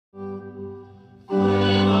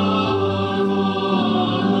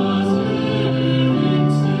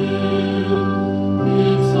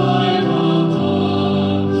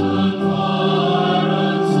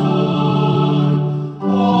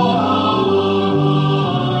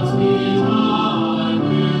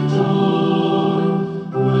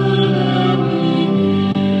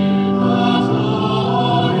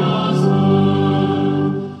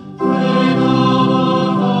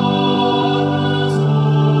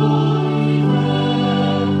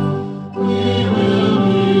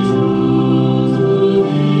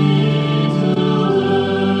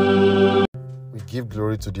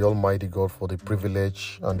to the Almighty God for the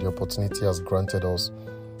privilege and the opportunity He has granted us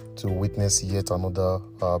to witness yet another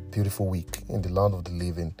beautiful week in the land of the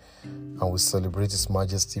living. And we celebrate His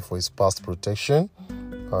Majesty for His past protection,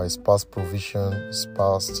 His past provision, His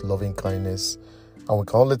past loving kindness. And we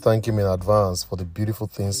can only thank Him in advance for the beautiful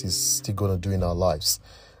things He's still going to do in our lives.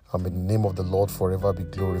 And may the name of the Lord forever be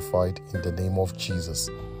glorified in the name of Jesus.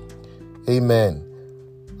 Amen.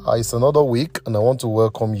 It's another week, and I want to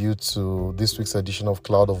welcome you to this week's edition of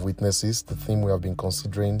Cloud of Witnesses, the theme we have been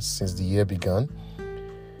considering since the year began.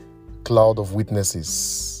 Cloud of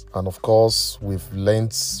Witnesses. And of course, we've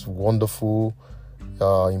learned wonderful,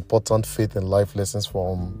 important faith and life lessons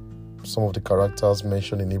from some of the characters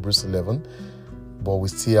mentioned in Hebrews 11, but we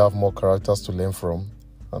still have more characters to learn from.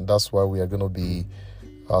 And that's why we are going to be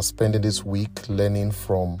spending this week learning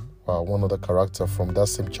from one other character from that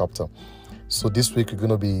same chapter. So this week we're going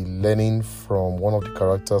to be learning from one of the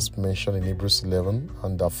characters mentioned in Hebrews 11,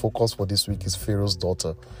 and our focus for this week is Pharaoh's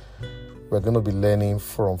daughter. We're going to be learning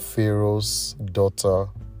from Pharaoh's daughter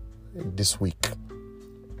this week.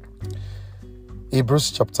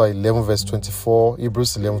 Hebrews chapter 11 verse 24,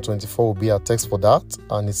 Hebrews 11:24 will be our text for that,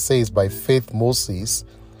 and it says, "By faith Moses,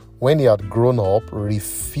 when he had grown up,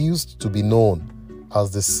 refused to be known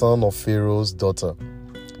as the son of Pharaoh's daughter."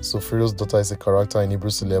 So Pharaoh's daughter is a character in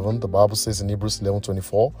Hebrews 11. The Bible says in Hebrews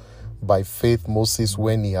 11:24, "By faith Moses,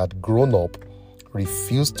 when he had grown up,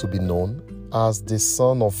 refused to be known as the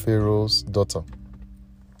son of Pharaoh's daughter."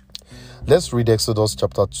 Let's read Exodus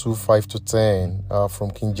chapter 2, 5-10 from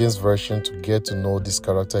King James Version to get to know this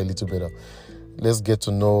character a little better. Let's get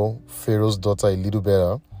to know Pharaoh's daughter a little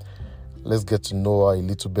better. Let's get to know her a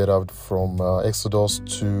little better from Exodus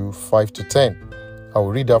 2, 5-10. I will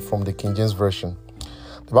read that from the King James Version.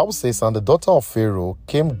 The Bible says, "And the daughter of Pharaoh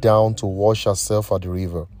came down to wash herself at the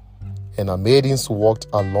river, and her maidens walked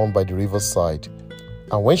along by the riverside.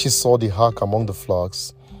 And when she saw the ark among the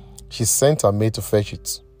flags, she sent her maid to fetch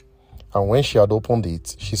it. And when she had opened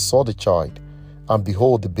it, she saw the child, and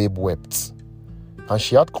behold, the babe wept. And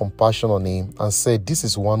she had compassion on him, and said, This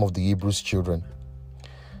is one of the Hebrews' children.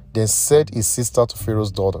 Then said his sister to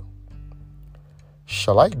Pharaoh's daughter,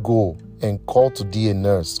 Shall I go and call to thee a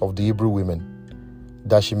nurse of the Hebrew women,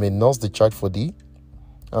 that she may nurse the child for thee?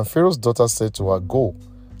 And Pharaoh's daughter said to her, Go.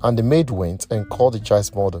 And the maid went and called the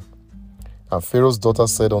child's mother. And Pharaoh's daughter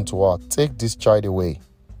said unto her, Take this child away,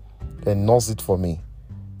 and nurse it for me,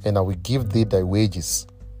 and I will give thee thy wages.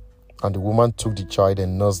 And the woman took the child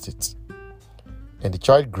and nursed it. And the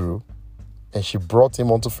child grew, and she brought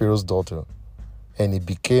him unto Pharaoh's daughter, and he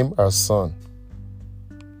became her son.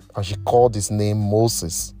 And she called his name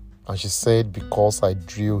Moses, and she said, Because I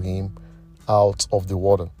drew him out of the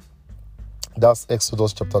water." That's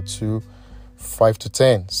Exodus chapter 2,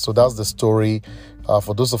 5-10. So that's the story.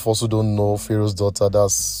 For those of us who don't know Pharaoh's daughter,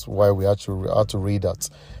 that's why we had to read that.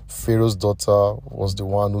 Pharaoh's daughter was the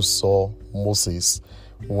one who saw Moses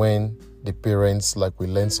when the parents, like we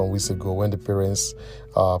learned some weeks ago, when the parents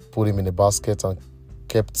put him in a basket and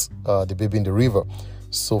kept the baby in the river.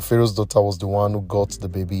 So Pharaoh's daughter was the one who got the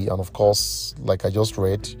baby. And of course, like I just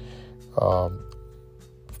read,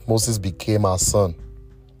 Moses became her son.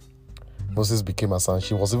 Moses became her son.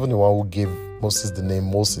 She was even the one who gave Moses the name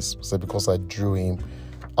Moses. She said, Because I drew him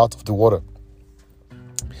out of the water.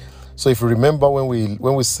 So if you remember when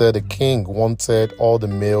we said the king wanted all the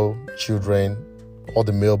male children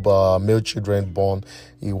born,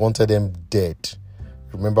 he wanted them dead.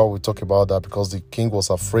 Remember we talked about that because the king was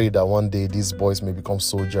afraid that one day these boys may become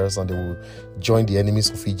soldiers and they will join the enemies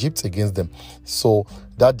of Egypt against them. So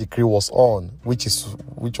that decree was on, which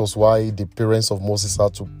was why the parents of Moses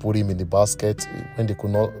had to put him in the basket when they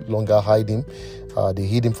could no longer hide him. They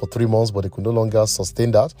hid him for 3 months, but they could no longer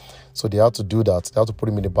sustain that. So they had to do that. They had to put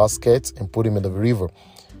him in the basket and put him in the river.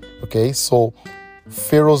 Okay, so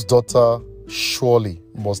Pharaoh's daughter surely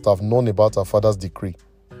must have known about her father's decree.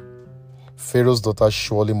 Pharaoh's daughter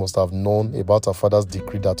surely must have known about her father's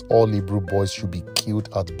decree that all Hebrew boys should be killed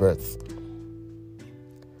at birth.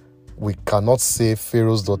 We cannot say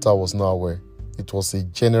Pharaoh's daughter was not aware. It was a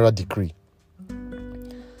general decree.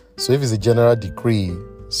 So if it's a general decree,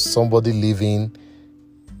 somebody living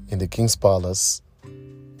in the king's palace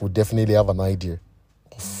would definitely have an idea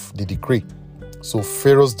of the decree. So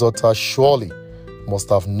Pharaoh's daughter surely must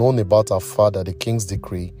have known about her father, the king's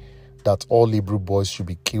decree, that all Hebrew boys should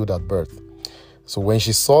be killed at birth. So when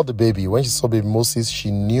she saw baby Moses,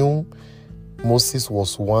 she knew Moses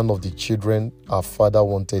was one of the children her father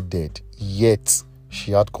wanted dead. Yet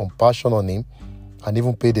she had compassion on him and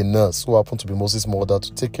even paid a nurse who happened to be Moses' mother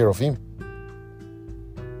to take care of him.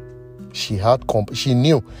 She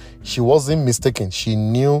knew. She wasn't mistaken. She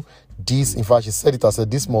knew This, in fact, she said it as a,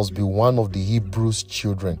 this must be one of the Hebrews'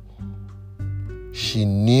 children. She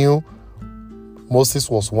knew Moses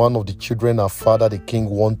was one of the children her father, the king,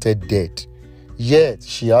 wanted dead. Yet,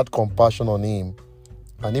 she had compassion on him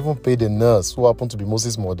and even paid a nurse, who happened to be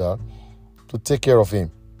Moses' mother, to take care of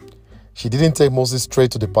him. She didn't take Moses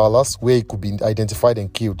straight to the palace where he could be identified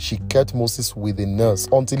and killed. She kept Moses with a nurse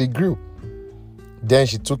until he grew. Then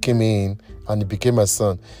she took him in and he became her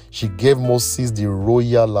son. She gave Moses the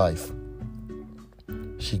royal life.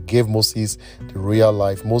 She gave Moses the royal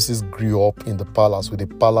life. Moses grew up in the palace with a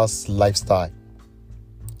palace lifestyle.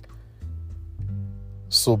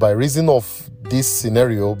 So by reason of this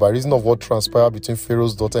scenario, by reason of what transpired between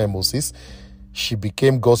Pharaoh's daughter and Moses, she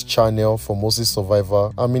became God's channel for Moses'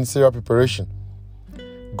 survival and ministerial preparation.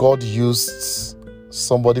 God used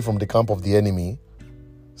somebody from the camp of the enemy.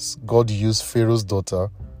 God used Pharaoh's daughter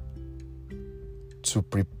to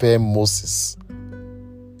prepare Moses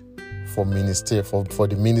for ministry, for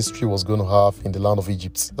the ministry he was going to have in the land of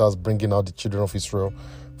Egypt. That's bringing out the children of Israel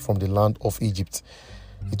from the land of Egypt.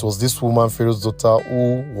 It was this woman, Pharaoh's daughter,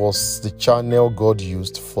 who was the channel God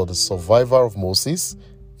used for the survival of Moses.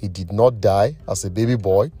 He did not die as a baby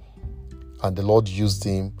boy, and the Lord used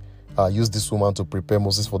this woman to prepare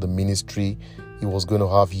Moses for the ministry he was going to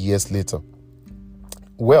have years later.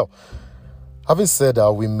 Well, having said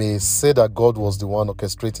that, we may say that God was the one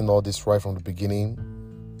orchestrating all this right from the beginning,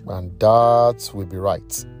 and that will be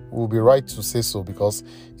right. We'll be right to say so because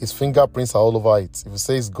his fingerprints are all over it. If you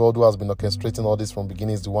say it's God who has been orchestrating all this from the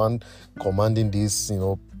beginning, is the one commanding this,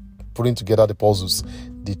 putting together the puzzles,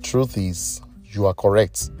 the truth is, you are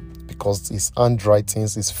correct, because his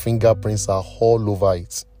handwritings, his fingerprints are all over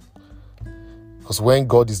it. Because when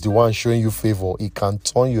God is the one showing you favor, he can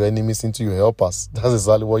turn your enemies into your helpers. That's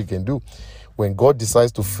exactly what he can do. When God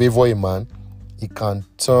decides to favor a man, he can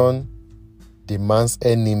turn the man's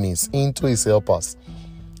enemies into his helpers.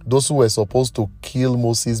 Those who were supposed to kill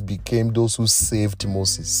Moses became those who saved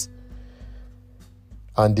Moses.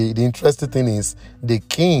 And the interesting thing is, the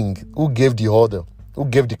king who gave the order, who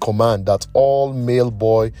gave the command that all male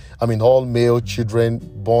children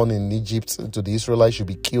born in Egypt to the Israelites should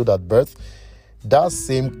be killed at birth, that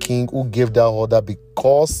same king who gave that order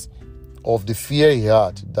because of the fear he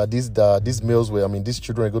had that these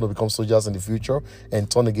children are going to become soldiers in the future and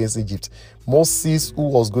turn against Egypt. Moses, who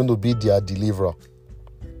was going to be their deliverer,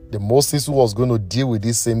 the Moses who was going to deal with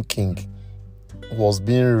this same king, was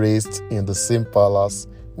being raised in the same palace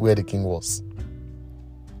where the king was.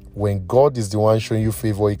 When God is the one showing you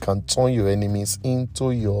favor, he can turn your enemies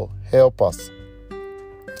into your helpers.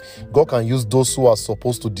 God can use those who are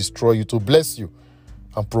supposed to destroy you to bless you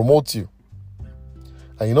and promote you.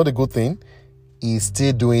 And you know the good thing? He is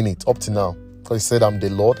still doing it up to now. Because he said, I'm the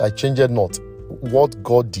Lord, I changed not. What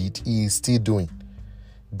God did, he is still doing.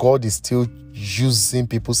 God is still using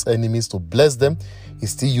people's enemies to bless them.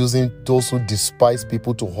 He's still using those who despise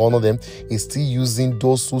people to honor them. He's still using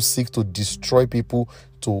those who seek to destroy people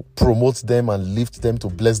to promote them and lift them to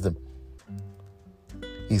bless them.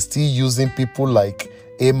 He's still using people like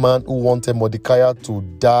Haman, who wanted Mordecai to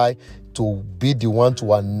die, to be the one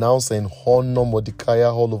to announce and honor Mordecai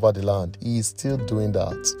all over the land. He is still doing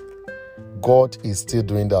that. God is still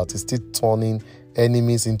doing that. He's still turning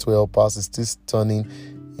enemies into helpers. He's still turning,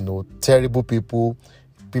 terrible people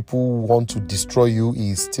who want to destroy you.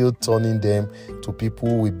 He is still turning them to people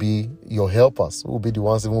who will be your helpers, who will be the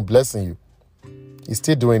ones even blessing you. He's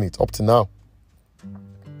still doing it up to now.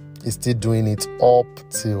 He's still doing it up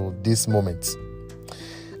till this moment.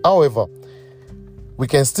 However, we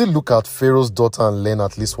can still look at Pharaoh's daughter and learn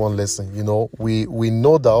at least one lesson. We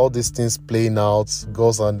know that all these things playing out,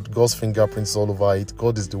 God's fingerprints all over it.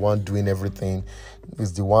 God is the one doing everything.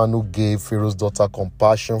 He's the one who gave Pharaoh's daughter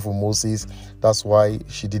compassion for Moses. That's why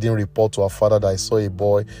she didn't report to her father that I saw a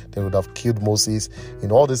boy, they would have killed Moses.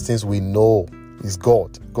 In all these things we know is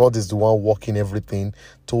God. God is the one working everything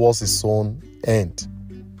towards his own end,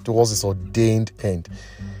 towards his ordained end.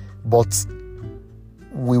 But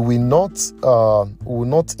we will not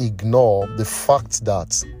ignore the fact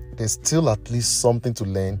that there's still at least something to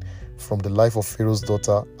learn from the life of Pharaoh's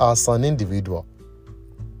daughter as an individual.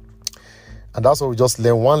 And that's why we just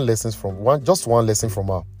learn one lesson from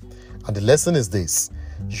her. And the lesson is this: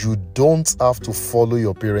 you don't have to follow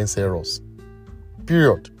your parents' errors.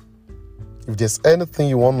 Period. If there's anything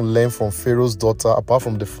you want to learn from Pharaoh's daughter, apart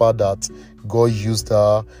from the fact that God used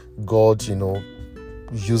her,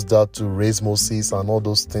 used that to raise Moses and all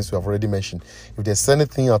those things we have already mentioned. If there's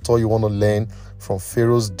anything at all you want to learn from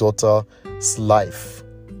Pharaoh's daughter's life,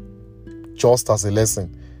 just as a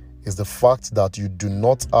lesson, is the fact that you do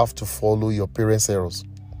not have to follow your parents' errors.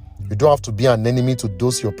 You don't have to be an enemy to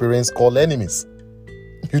those your parents call enemies.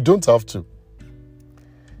 You don't have to.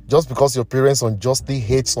 Just because your parents unjustly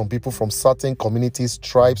hate some people from certain communities,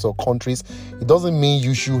 tribes, or countries, it doesn't mean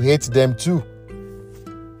you should hate them too.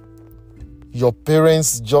 Your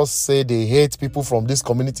parents just say they hate people from this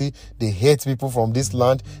community, they hate people from this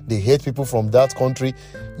land, they hate people from that country.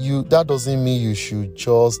 That doesn't mean you should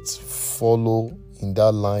just follow in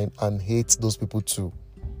that line and hate those people too.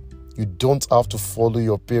 You don't have to follow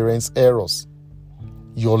your parents' errors.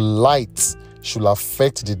 Your light should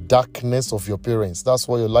affect the darkness of your parents. That's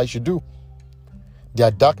what your light should do.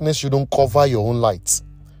 Their darkness shouldn't cover your own light.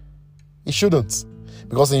 It shouldn't.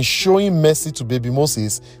 Because in showing mercy to baby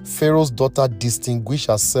Moses, Pharaoh's daughter distinguished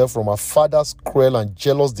herself from her father's cruel and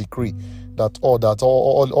jealous decree that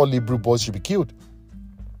all Hebrew boys should be killed.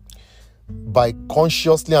 By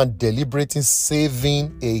consciously and deliberately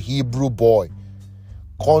saving a Hebrew boy,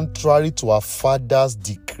 contrary to her father's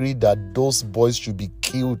decree that those boys should be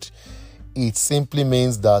killed, it simply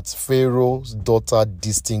means that Pharaoh's daughter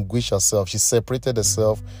distinguished herself. She separated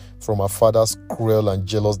herself from her father's cruel and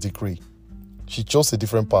jealous decree. She chose a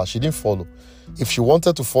different path. She didn't follow. If she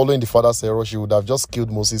wanted to follow in the father's error, she would have just killed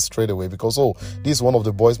Moses straight away because, this is one of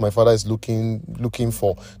the boys my father is looking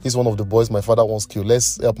for. This is one of the boys my father wants killed.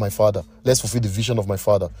 Let's help my father. Let's fulfill the vision of my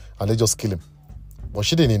father and let's just kill him. But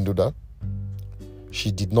she didn't do that.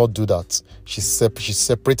 She did not do that. She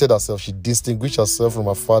separated herself. She distinguished herself from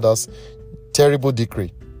her father's terrible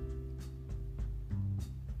decree.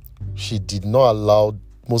 She did not allow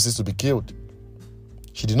Moses to be killed.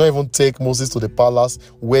 She did not even take Moses to the palace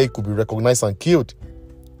where he could be recognized and killed.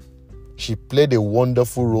 She played a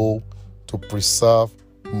wonderful role to preserve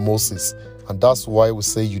Moses. And that's why we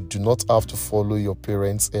say you do not have to follow your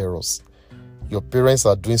parents' errors. Your parents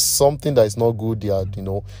are doing something that is not good.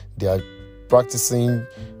 They are practicing,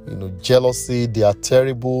 jealousy. They are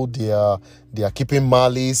terrible. They are keeping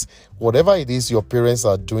malice. Whatever it is your parents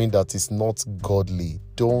are doing that is not godly,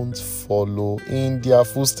 don't follow in their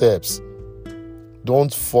footsteps.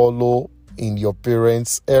 Don't follow in your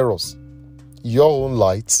parents' errors. Your own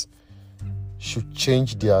light should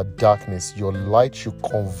change their darkness. Your light should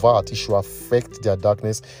convert. It should affect their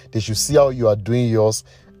darkness. They should see how you are doing yours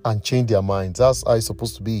and change their minds. That's how it's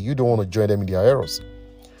supposed to be. You don't want to join them in their errors.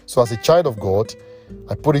 So as a child of God,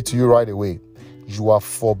 I put it to you right away. You are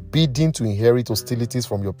forbidden to inherit hostilities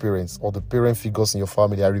from your parents or the parent figures in your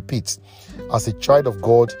family. I repeat, as a child of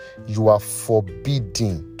God, you are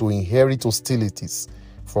forbidden to inherit hostilities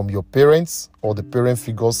from your parents or the parent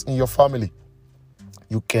figures in your family.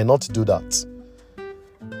 You cannot do that.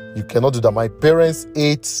 You cannot do that. My parents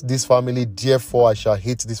hate this family, therefore I shall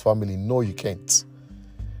hate this family. No, you can't.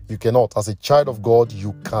 You cannot. As a child of God,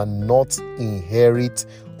 you cannot inherit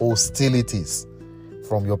hostilities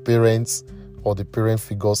from your parents or the parent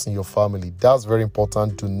figures in your family. That's very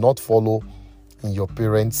important. Do not follow in your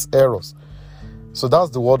parents' errors. So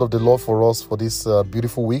that's the word of the Lord for us for this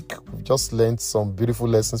beautiful week. We've just learned some beautiful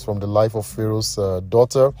lessons from the life of Pharaoh's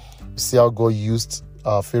daughter. We see how God used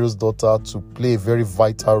Pharaoh's daughter to play a very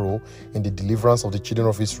vital role in the deliverance of the children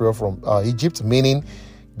of Israel from Egypt, meaning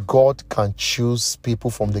God can choose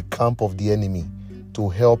people from the camp of the enemy to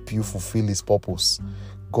help you fulfill his purpose.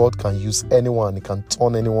 God can use anyone. He can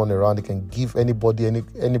turn anyone around. He can give anybody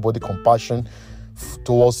compassion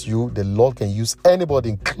towards you. The Lord can use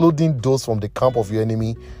anybody, including those from the camp of your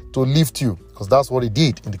enemy, to lift you, because that's what he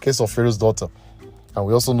did in the case of Pharaoh's daughter. And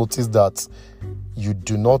we also notice that you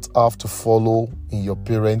do not have to follow in your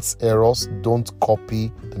parents' errors. Don't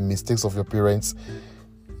copy the mistakes of your parents.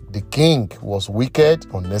 The king was wicked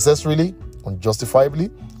unnecessarily, unjustifiably,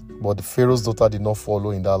 but the Pharaoh's daughter did not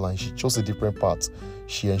follow in that line. She chose a different path.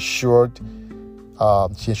 She ensured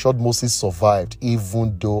Moses survived,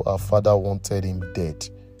 even though her father wanted him dead.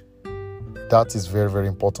 That is very, very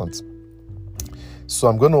important. So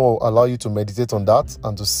I'm going to allow you to meditate on that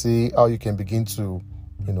and to see how you can begin to,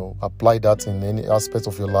 apply that in any aspect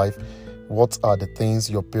of your life. What are the things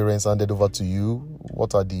your parents handed over to you?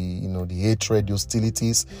 What are the hatred, the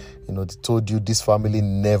hostilities? They told you this family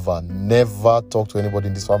never talk to anybody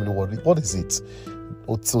in this family. What is it?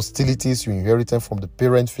 Hostilities you inherited from the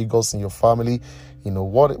parent figures in your family,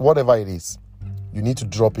 whatever it is, you need to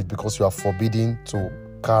drop it because you are forbidden to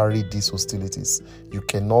carry these hostilities. You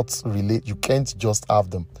cannot relate. You can't just have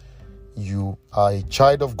them. You are a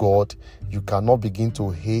child of God. You cannot begin to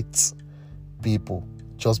hate people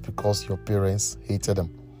just because your parents hated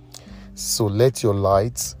them. So let your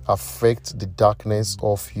light affect the darkness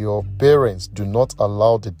of your parents. Do not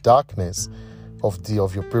allow the darkness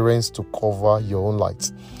of your parents to cover your own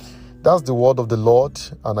light. That's the word of the Lord,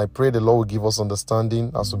 and I pray the Lord will give us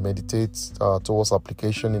understanding as we meditate towards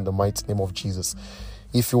application in the mighty name of Jesus.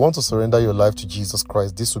 If you want to surrender your life to Jesus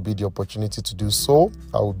Christ, this will be the opportunity to do so.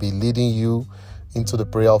 I will be leading you into the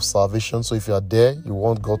prayer of salvation. So if you are there, you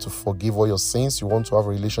want God to forgive all your sins, you want to have a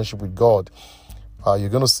relationship with God, you're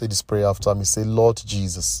going to say this prayer after me. Say, Lord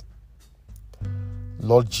Jesus,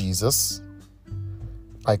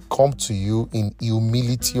 I come to you in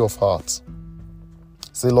humility of heart.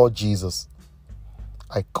 Say, Lord Jesus,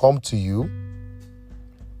 I come to you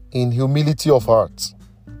in humility of heart.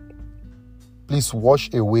 Please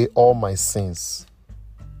wash away all my sins.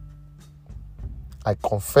 I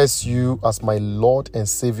confess you as my Lord and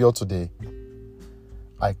Savior today.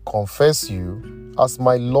 I confess you as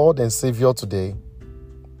my Lord and Savior today.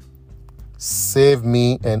 Save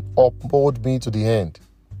me and uphold me to the end.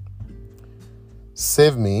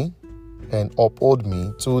 Save me and uphold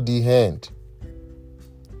me to the end.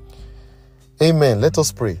 Amen. Let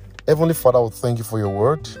us pray. Heavenly Father, we thank you for your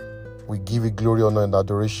word. We give you glory, honor, and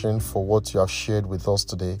adoration for what you have shared with us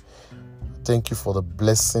today. Thank you for the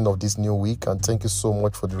blessing of this new week, and thank you so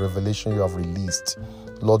much for the revelation you have released.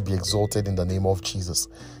 Lord, be exalted in the name of Jesus.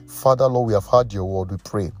 Father, Lord, we have heard your word. We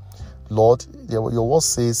pray. Lord, your word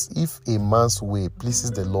says, if a man's way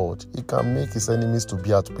pleases the Lord, he can make his enemies to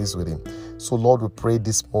be at peace with him. So, Lord, we pray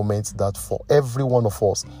this moment that for every one of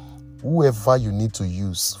us, whoever you need to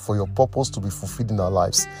use for your purpose to be fulfilled in our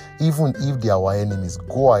lives, even if they are our enemies,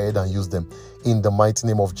 go ahead and use them in the mighty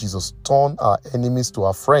name of Jesus. Turn our enemies to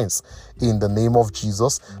our friends in the name of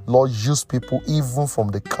Jesus. Lord, use people even from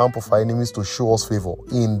the camp of our enemies to show us favor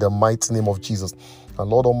in the mighty name of Jesus. And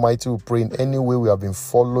Lord Almighty, we pray in any way we have been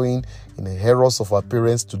following in the errors of our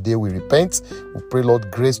parents, today we repent. We pray, Lord,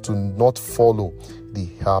 grace to not follow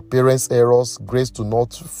our parents' errors, grace to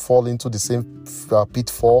not fall into the same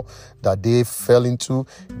pitfall that they fell into,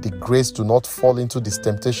 the grace to not fall into this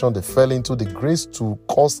temptation they fell into, the grace to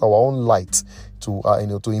cause our own light to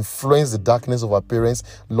influence the darkness of our parents.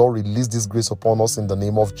 Lord, release this grace upon us in the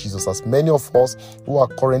name of Jesus. As many of us who are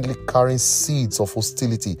currently carrying seeds of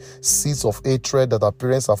hostility, seeds of hatred that our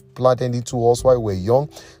parents have planted into us while we're young,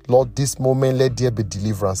 Lord, this moment, let there be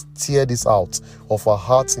deliverance. Tear this out of our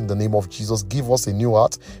hearts in the name of Jesus. Give us a new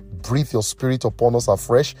heart. Breathe your spirit upon us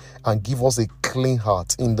afresh and give us a clean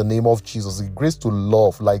heart in the name of Jesus. The grace to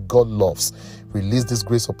love like God loves. Release this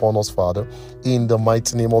grace upon us, Father, in the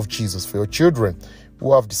mighty name of Jesus. For your children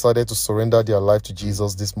who have decided to surrender their life to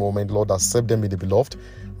Jesus this moment, Lord, accept them in the beloved.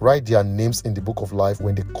 Write their names in the book of life.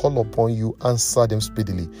 When they call upon you, answer them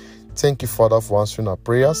speedily. Thank you, Father, for answering our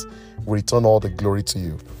prayers. We return all the glory to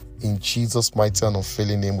you. In Jesus' mighty and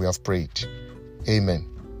unfailing name we have prayed. Amen.